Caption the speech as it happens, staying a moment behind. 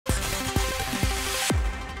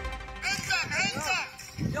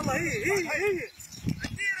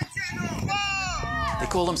They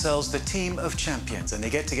call themselves the Team of Champions, and they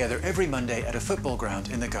get together every Monday at a football ground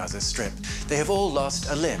in the Gaza Strip. They have all lost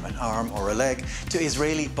a limb, an arm or a leg to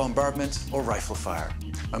Israeli bombardment or rifle fire.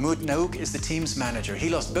 Mahmoud Naouk is the team's manager. He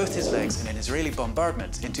lost both his legs in an Israeli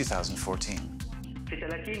bombardment in 2014.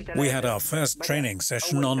 We had our first training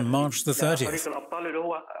session on March the 30th.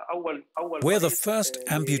 We're the first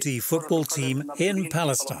amputee football team in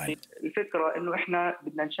Palestine.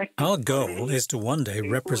 Our goal is to one day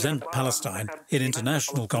represent Palestine in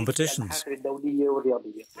international competitions.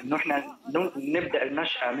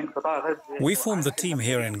 We formed the team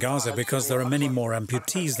here in Gaza because there are many more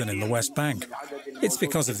amputees than in the West Bank. It's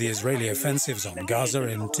because of the Israeli offensives on Gaza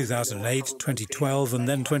in 2008, 2012 and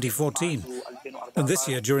then 2014. And this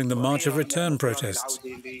year during the March of Return protests.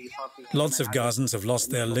 Lots of Gazans have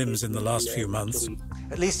lost their limbs in the last few months.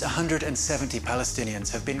 At least 170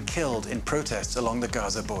 Palestinians have been killed in protests along the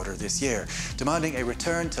Gaza border this year, demanding a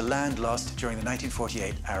return to land lost during the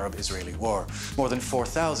 1948 Arab-Israeli War. More than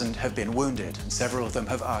 4,000 have been wounded, and several of them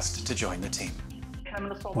have asked to join the team.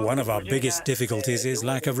 One of our biggest difficulties is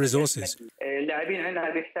lack of resources.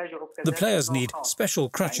 The players need special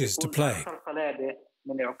crutches to play,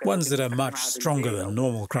 ones that are much stronger than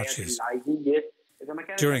normal crutches.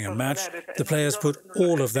 During a match, the players put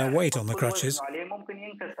all of their weight on the crutches.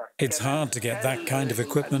 It's hard to get that kind of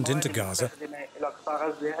equipment into Gaza.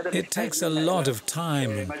 It takes a lot of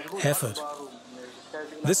time and effort.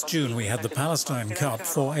 This June we had the Palestine Cup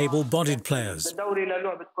for able-bodied players.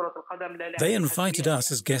 They invited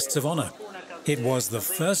us as guests of honor. It was the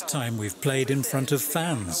first time we've played in front of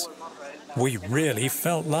fans. We really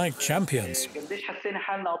felt like champions.